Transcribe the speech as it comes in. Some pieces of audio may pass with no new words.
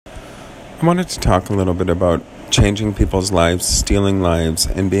I wanted to talk a little bit about changing people's lives, stealing lives,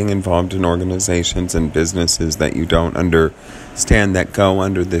 and being involved in organizations and businesses that you don't understand that go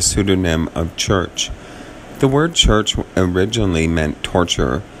under the pseudonym of church. The word church originally meant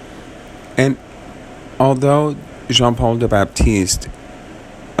torture. And although Jean-Paul de Baptiste,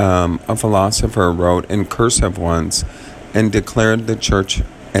 a philosopher, wrote in cursive once and declared the church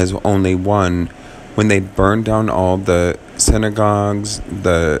as only one when they burned down all the synagogues,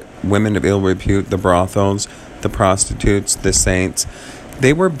 the women of ill repute, the brothels, the prostitutes, the saints.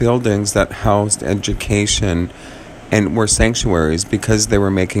 They were buildings that housed education and were sanctuaries because they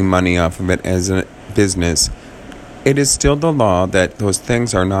were making money off of it as a business. It is still the law that those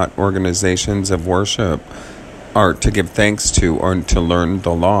things are not organizations of worship or to give thanks to or to learn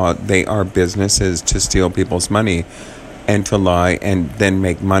the law. They are businesses to steal people's money and to lie and then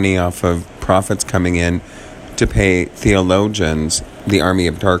make money off of profits coming in to pay theologians, the army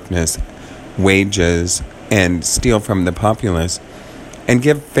of darkness, wages, and steal from the populace and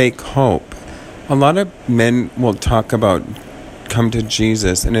give fake hope. A lot of men will talk about come to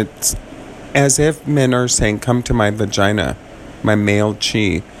Jesus, and it's as if men are saying, come to my vagina, my male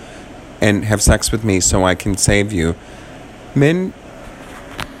chi, and have sex with me so I can save you. Men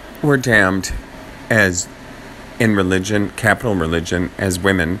were damned as in religion, capital religion, as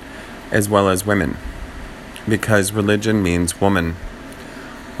women, as well as women, because religion means woman.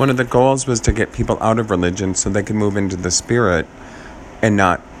 One of the goals was to get people out of religion so they could move into the spirit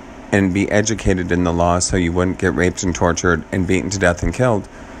and be educated in the law so you wouldn't get raped and tortured and beaten to death and killed.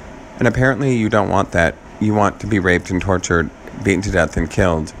 And apparently you don't want that. You want to be raped and tortured, beaten to death and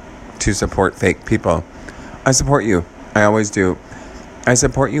killed to support fake people. I support you. I always do. I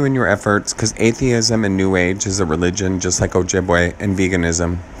support you in your efforts because atheism and New Age is a religion just like Ojibwe and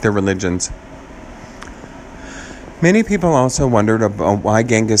veganism. They're religions. Many people also wondered about why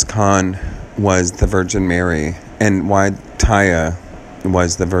Genghis Khan was the Virgin Mary and why Taya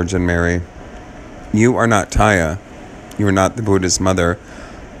was the Virgin Mary. You are not Taya. You are not the Buddha's mother.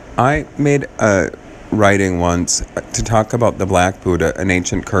 I made a writing once to talk about the Black Buddha, an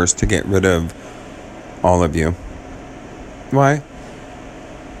ancient curse to get rid of all of you. Why?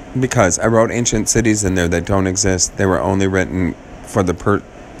 Because I wrote ancient cities in there that don't exist. They were only written for the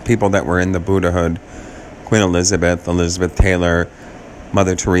people that were in the Buddhahood. Queen Elizabeth, Elizabeth Taylor,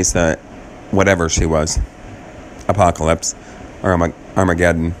 Mother Teresa, whatever she was. Apocalypse, or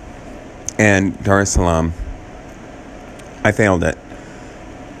Armageddon, and Dar es Salaam. I failed it,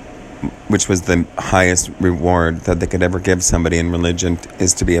 which was the highest reward that they could ever give somebody in religion,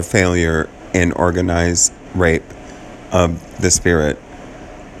 is to be a failure in organized rape of the spirit.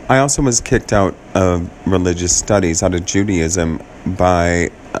 I also was kicked out of religious studies, out of Judaism, by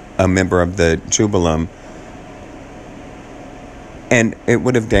a member of the Jubileum. And it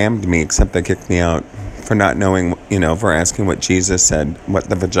would have damned me, except they kicked me out for not knowing, for asking what Jesus said, what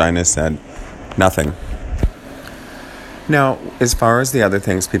the vagina said. Nothing. Now, as far as the other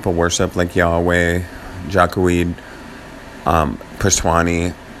things people worship, like Yahweh, Jacqueline,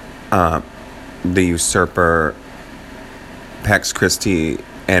 Pashwani, the usurper, Pax Christi,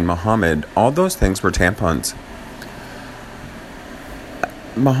 and Muhammad, all those things were tampons.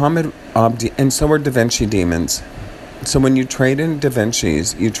 Muhammad, and so were Da Vinci demons. So when you trade in Da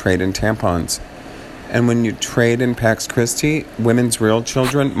Vinci's, you trade in tampons. And when you trade in Pax Christi, women's real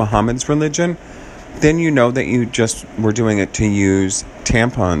children, Muhammad's religion, then you know that you just were doing it to use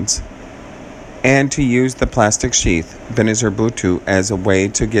tampons and to use the plastic sheath, Benizer Bhuttu, as a way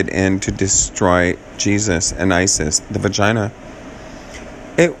to get in to destroy Jesus and ISIS, the vagina.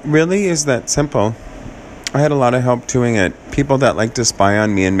 It really is that simple. I had a lot of help doing it. People that like to spy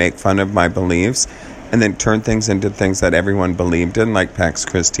on me and make fun of my beliefs and then turn things into things that everyone believed in, like Pax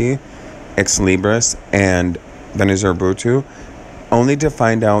Christi, Ex Libris, and Benizer Bhuttu, only to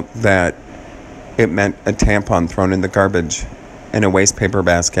find out that it meant a tampon thrown in the garbage in a waste paper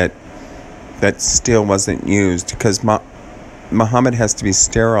basket that still wasn't used, because Muhammad has to be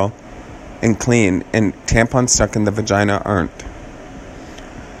sterile and clean, and tampons stuck in the vagina aren't.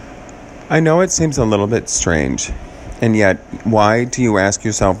 I know it seems a little bit strange, and yet why do you ask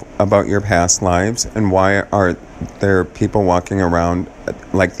yourself about your past lives, and why are there people walking around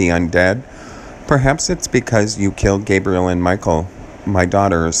like the undead? Perhaps it's because you killed Gabriel and Michael, my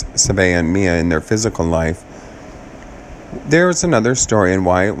daughters, Savea and Mia, in their physical life. There's another story in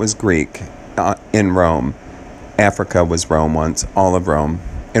why it was Greek in Rome. Africa was Rome once, all of Rome.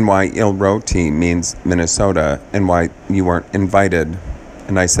 And why IL ROTI means Minnesota, and why you weren't invited.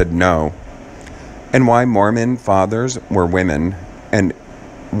 And I said no. And why Mormon fathers were women, and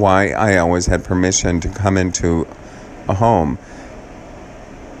why I always had permission to come into a home.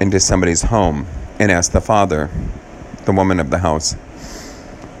 into somebody's home and ask the father, the woman of the house.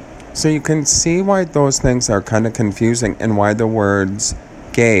 So you can see why those things are kind of confusing, and why the words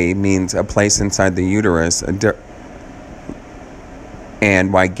gay means a place inside the uterus,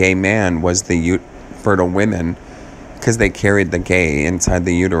 and why gay man was the fertile women, because they carried the gay inside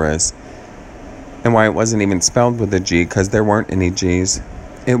the uterus, and why it wasn't even spelled with a G, because there weren't any G's.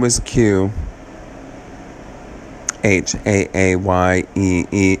 It was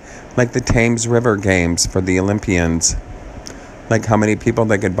QHAAYEE, like the Thames River Games for the Olympians. Like how many people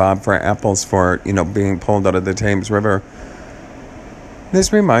they could bob for apples for, being pulled out of the Thames River.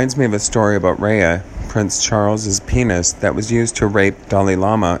 This reminds me of a story about Rhea, Prince Charles's penis that was used to rape Dalai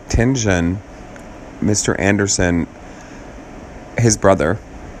Lama Tenzin, Mr. Anderson, his brother,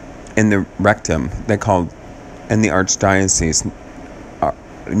 in the rectum they called in the archdiocese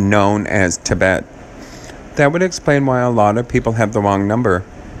known as Tibet. That would explain why a lot of people have the wrong number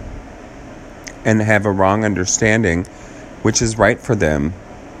and have a wrong understanding, which is right for them.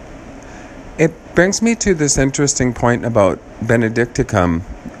 It brings me to this interesting point about Benedicticum,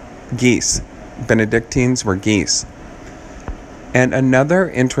 geese. Benedictines were geese. And another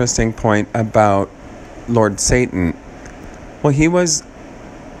interesting point about Lord Satan. Well, he was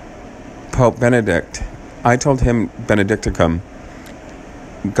Pope Benedict. I told him, Benedicticum,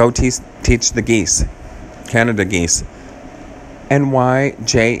 go teach the geese, Canada geese. And why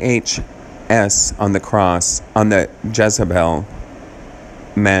JHS on the cross, on the Jezebel,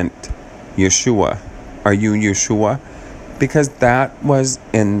 meant Yeshua. Are you Yeshua? Because that was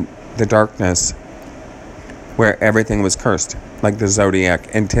in the darkness where everything was cursed, like the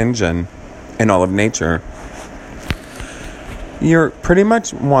zodiac and Tenzin and all of nature. You're pretty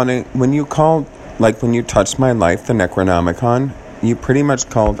much wanting, when you touched my life, the Necronomicon, you pretty much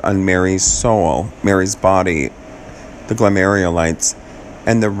called on Mary's soul, Mary's body, the Glomerullites,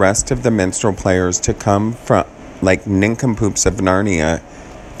 and the rest of the minstrel players to come from, like nincompoops of Narnia,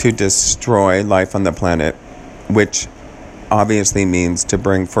 to destroy life on the planet, which obviously means to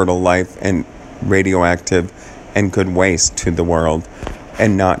bring fertile life and radioactive and good waste to the world,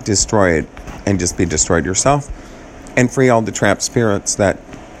 and not destroy it and just be destroyed yourself, and free all the trapped spirits that,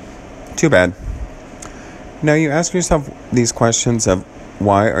 too bad. Now you ask yourself these questions of,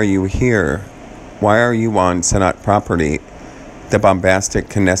 why are you here? Why are you on Senate property? The bombastic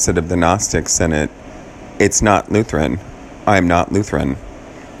Knesset of the Gnostic Senate. It's not Lutheran. I am not Lutheran.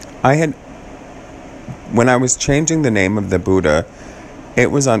 When I was changing the name of the Buddha,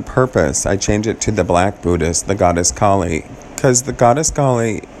 it was on purpose. I changed it to the Black Buddhist, the goddess Kali, because the goddess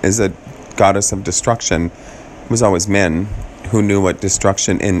Kali is a goddess of destruction. It was always men who knew what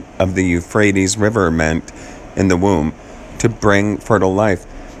destruction of the Euphrates River meant in the womb, to bring fertile life.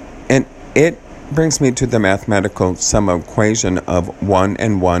 And it brings me to the mathematical sum equation of 1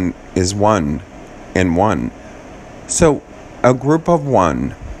 and 1 is 1 and 1. So a group of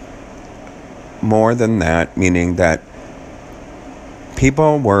 1, more than that, meaning that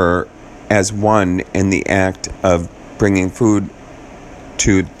people were as one in the act of bringing food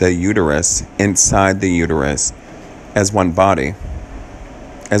to the uterus, inside the uterus, as one body,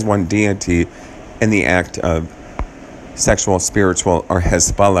 as one deity, in the act of sexual, spiritual, or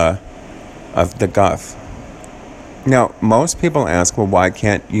Hezbollah of the guff. Now, most people ask, well, why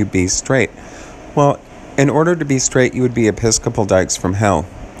can't you be straight? Well, in order to be straight, you would be Episcopal dykes from hell,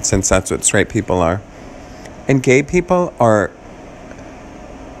 since that's what straight people are. And gay people are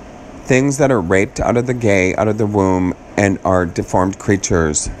things that are raped out of the womb, and are deformed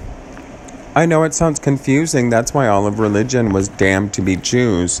creatures. I know it sounds confusing. That's why all of religion was damned to be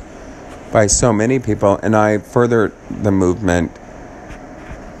Jews by so many people, and I furthered the movement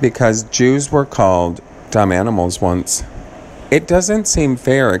because Jews were called dumb animals once. It doesn't seem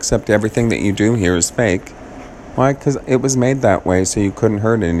fair, except everything that you do here is fake. Why? Because it was made that way so you couldn't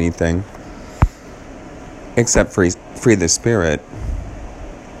hurt anything except free the spirit.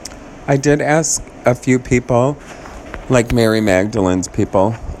 I did ask a few people, like Mary Magdalene's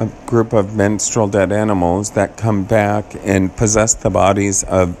people, a group of menstrual dead animals that come back and possess the bodies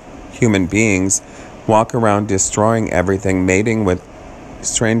of human beings, walk around destroying everything, mating with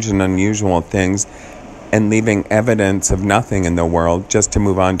strange and unusual things, and leaving evidence of nothing in the world just to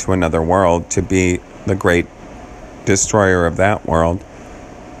move on to another world, to be the great destroyer of that world.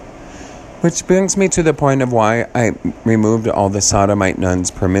 Which brings me to the point of why I removed all the sodomite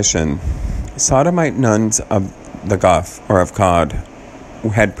nuns' permission. Sodomite nuns of the Guff, or of Cod, who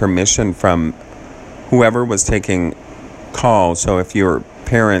had permission from whoever was taking call. So if your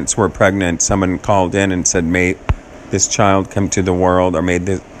parents were pregnant, someone called in and said, may this child come to the world, or made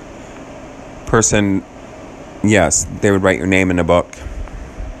this person, yes, they would write your name in a book.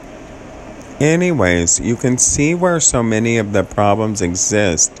 Anyways, you can see where so many of the problems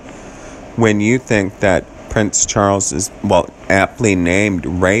exist when you think that Prince Charles is, aptly named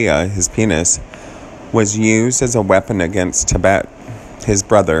Rhea, his penis, was used as a weapon against Tibet, his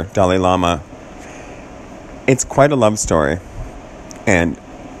brother, Dalai Lama. It's quite a love story, and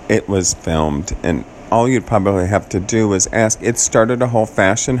it was filmed, and all you'd probably have to do is ask. It started a whole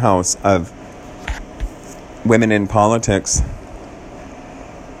fashion house of women in politics,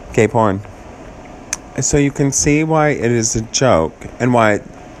 gay porn. So you can see why it is a joke, and why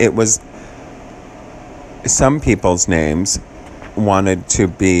it was some people's names wanted to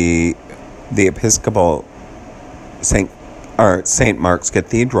be the Episcopal St. Mark's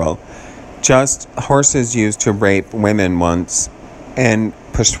Cathedral. Just horses used to rape women once. And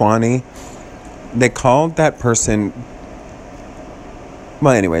Pashwani, they called that person...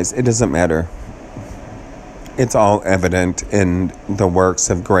 Well, anyways, it doesn't matter. It's all evident in the works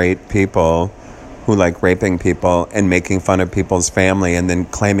of great people who like raping people and making fun of people's family and then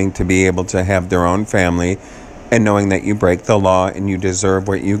claiming to be able to have their own family and knowing that you break the law and you deserve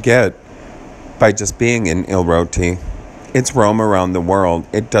what you get by just being in IL ROTI. It's Rome around the world.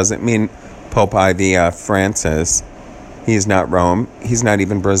 It doesn't mean Pope IVF Francis. He's not Rome. He's not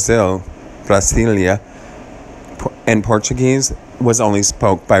even Brazil. Brasilia. And Portuguese was only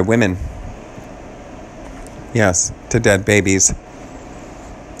spoke by women. Yes, to dead babies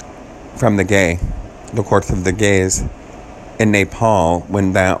from the court of the gays in Nepal,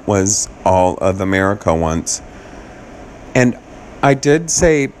 when that was all of America once. And I did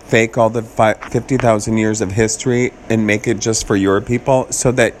say fake all the 50,000 years of history and make it just for your people,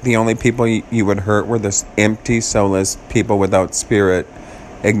 so that the only people you would hurt were the empty, soulless people without spirit,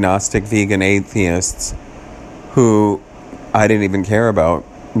 agnostic, vegan, atheists, who I didn't even care about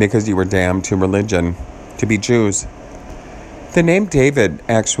because you were damned to religion, to be Jews. The name David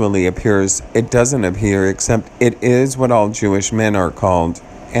actually appears, it doesn't appear, except it is what all Jewish men are called,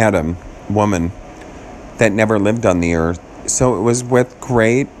 Adam, woman, that never lived on the earth. So it was with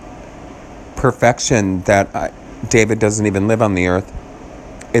great perfection that David doesn't even live on the earth.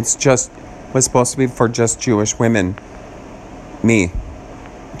 Was supposed to be for just Jewish women. Me,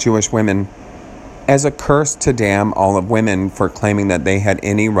 Jewish women. As a curse to damn all of women for claiming that they had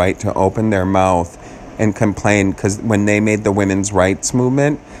any right to open their mouth and complain, because when they made the women's rights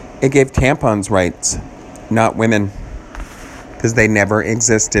movement, it gave tampons rights, not women, because they never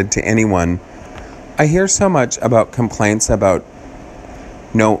existed to anyone. I hear so much about complaints about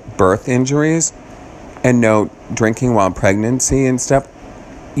no birth injuries and no drinking while pregnancy and stuff.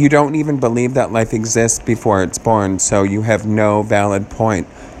 You don't even believe that life exists before it's born, so you have no valid point.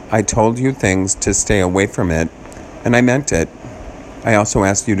 I told you things to stay away from it, and I meant it. I also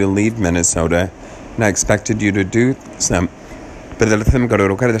asked you to leave Minnesota, and I expected you to do some. I just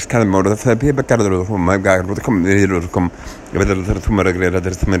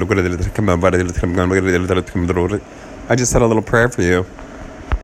said a little prayer for you.